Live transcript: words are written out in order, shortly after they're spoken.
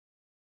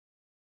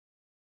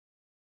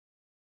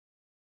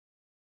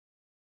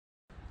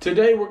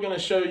Today we're going to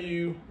show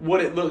you what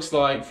it looks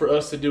like for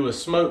us to do a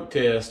smoke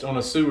test on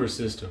a sewer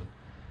system.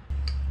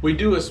 We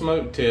do a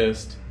smoke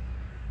test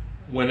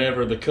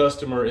whenever the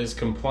customer is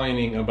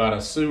complaining about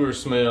a sewer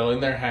smell in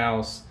their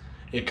house.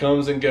 It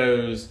comes and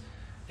goes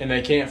and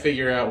they can't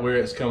figure out where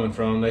it's coming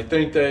from. They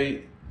think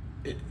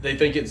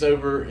it's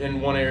over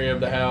in one area of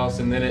the house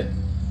and then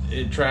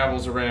it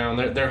travels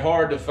around. They're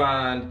hard to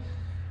find,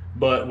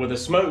 but with a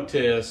smoke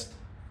test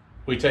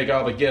we take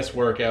all the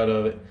guesswork out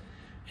of it.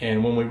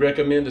 And when we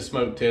recommend a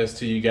smoke test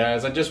to you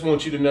guys, I just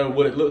want you to know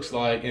what it looks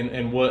like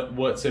and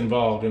what's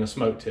involved in a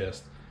smoke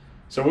test.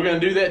 So we're going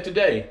to do that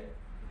today.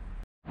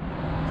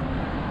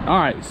 All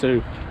right,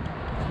 so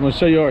I'm going to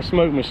show you our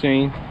smoke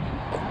machine.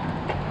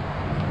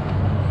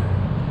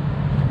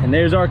 And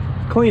there's our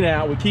clean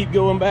out. We keep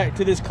going back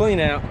to this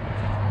clean out.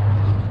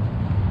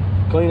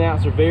 Clean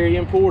outs are very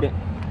important.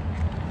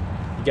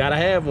 You got to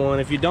have one.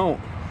 If you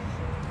don't,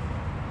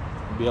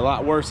 you'll be a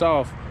lot worse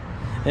off.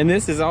 And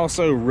this is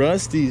also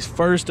Rusty's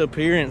first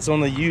appearance on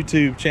the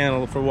YouTube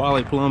channel for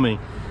Wally Plumbing.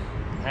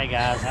 Hey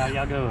guys, how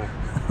y'all doing?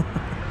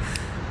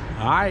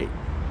 All right.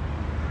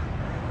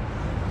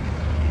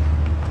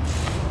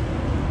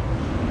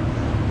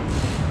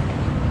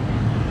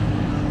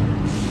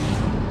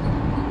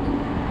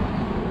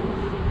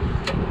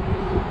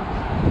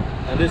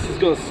 Now this is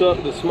going to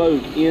suck the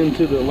smoke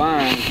into the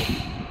line.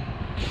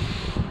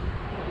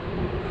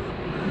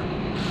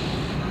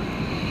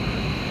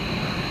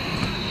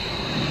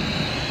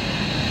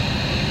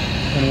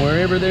 And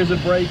wherever there's a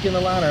break in the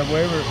line, or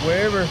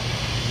wherever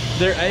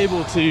they're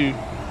able to,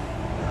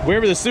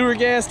 wherever the sewer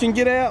gas can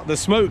get out, the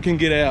smoke can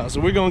get out.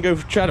 So we're gonna go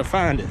try to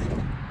find it.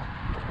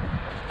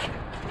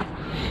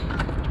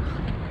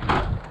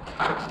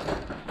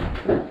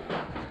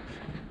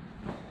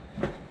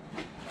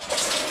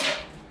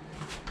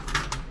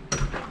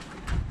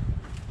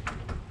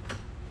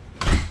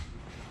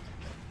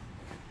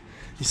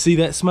 You see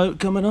that smoke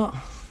coming up?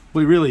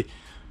 We really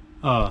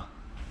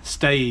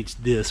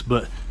staged this,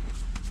 but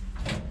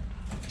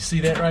see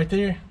that right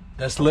there?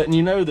 That's letting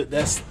you know that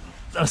that's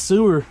a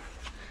sewer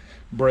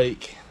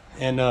break.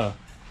 And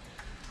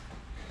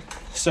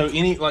so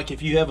like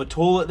if you have a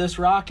toilet that's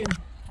rocking,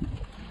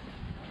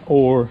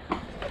 or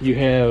you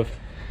have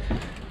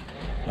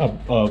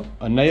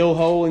a nail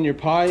hole in your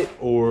pipe,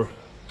 or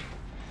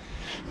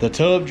the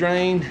tub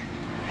drain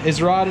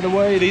is rotted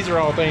away, these are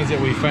all things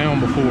that we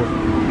found before.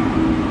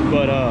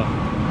 But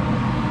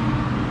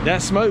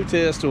that smoke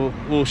test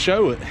will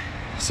show it.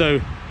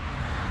 So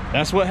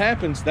that's what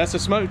happens. That's a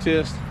smoke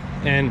test.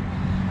 And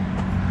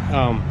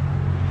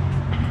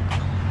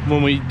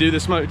when we do the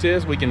smoke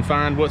test, we can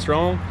find what's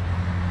wrong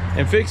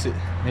and fix it,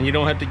 and you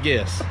don't have to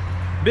guess.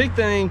 Big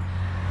thing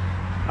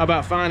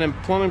about finding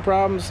plumbing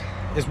problems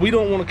is we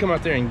don't want to come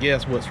out there and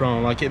guess what's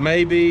wrong. Like it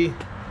may be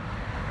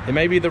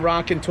the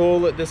rocking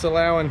toilet that's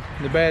allowing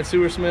the bad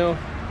sewer smell,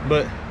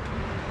 but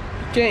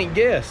you can't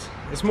guess.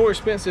 It's more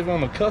expensive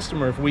on the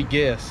customer if we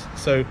guess.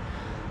 So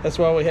that's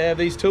why we have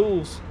these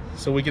tools,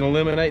 so we can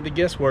eliminate the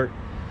guesswork.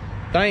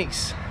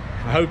 Thanks.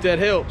 I hope that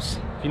helps.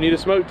 If you need a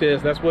smoke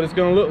test, that's what it's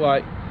going to look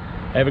like.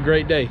 Have a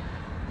great day.